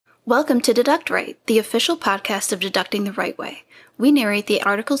Welcome to Deduct Right, the official podcast of Deducting the Right Way. We narrate the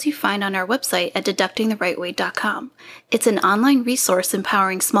articles you find on our website at deductingtherightway.com. It's an online resource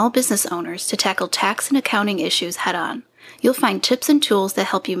empowering small business owners to tackle tax and accounting issues head-on. You'll find tips and tools that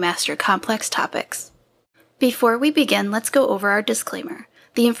help you master complex topics. Before we begin, let's go over our disclaimer.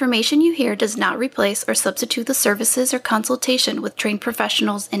 The information you hear does not replace or substitute the services or consultation with trained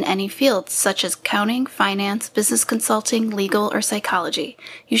professionals in any fields such as accounting, finance, business consulting, legal, or psychology.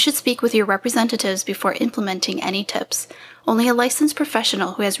 You should speak with your representatives before implementing any tips. Only a licensed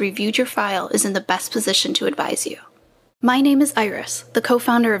professional who has reviewed your file is in the best position to advise you. My name is Iris, the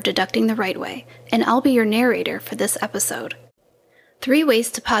co-founder of Deducting the Right Way, and I'll be your narrator for this episode. 3 ways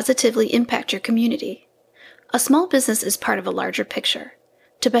to positively impact your community. A small business is part of a larger picture.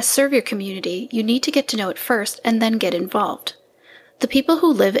 To best serve your community, you need to get to know it first and then get involved. The people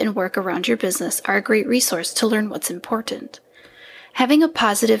who live and work around your business are a great resource to learn what's important. Having a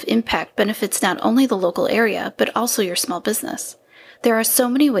positive impact benefits not only the local area, but also your small business. There are so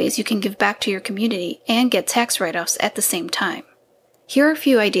many ways you can give back to your community and get tax write-offs at the same time. Here are a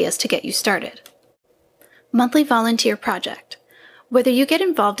few ideas to get you started. Monthly volunteer project. Whether you get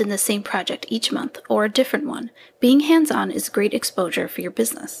involved in the same project each month or a different one, being hands-on is great exposure for your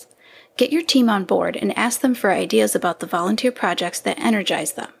business. Get your team on board and ask them for ideas about the volunteer projects that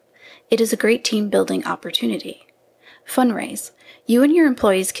energize them. It is a great team-building opportunity. Fundraise. You and your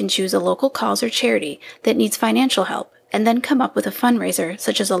employees can choose a local cause or charity that needs financial help and then come up with a fundraiser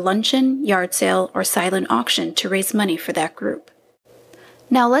such as a luncheon, yard sale, or silent auction to raise money for that group.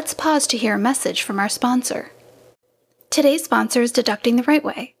 Now let's pause to hear a message from our sponsor. Today's sponsor is Deducting the Right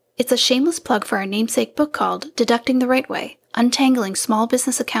Way. It's a shameless plug for our namesake book called Deducting the Right Way, Untangling Small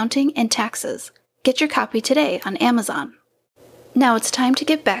Business Accounting and Taxes. Get your copy today on Amazon. Now it's time to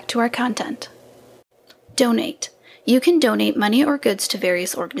get back to our content. Donate. You can donate money or goods to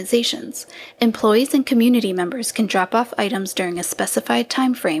various organizations. Employees and community members can drop off items during a specified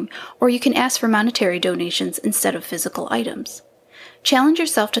time frame, or you can ask for monetary donations instead of physical items. Challenge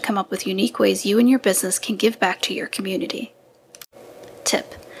yourself to come up with unique ways you and your business can give back to your community.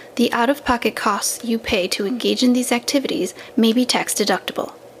 Tip: the out-of-pocket costs you pay to engage in these activities may be tax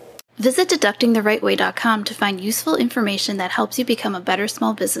deductible. Visit deductingtherightway.com to find useful information that helps you become a better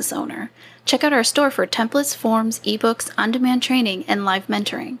small business owner. Check out our store for templates, forms, ebooks, on-demand training, and live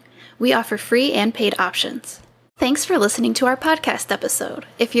mentoring. We offer free and paid options. Thanks for listening to our podcast episode.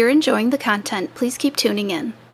 If you're enjoying the content, please keep tuning in.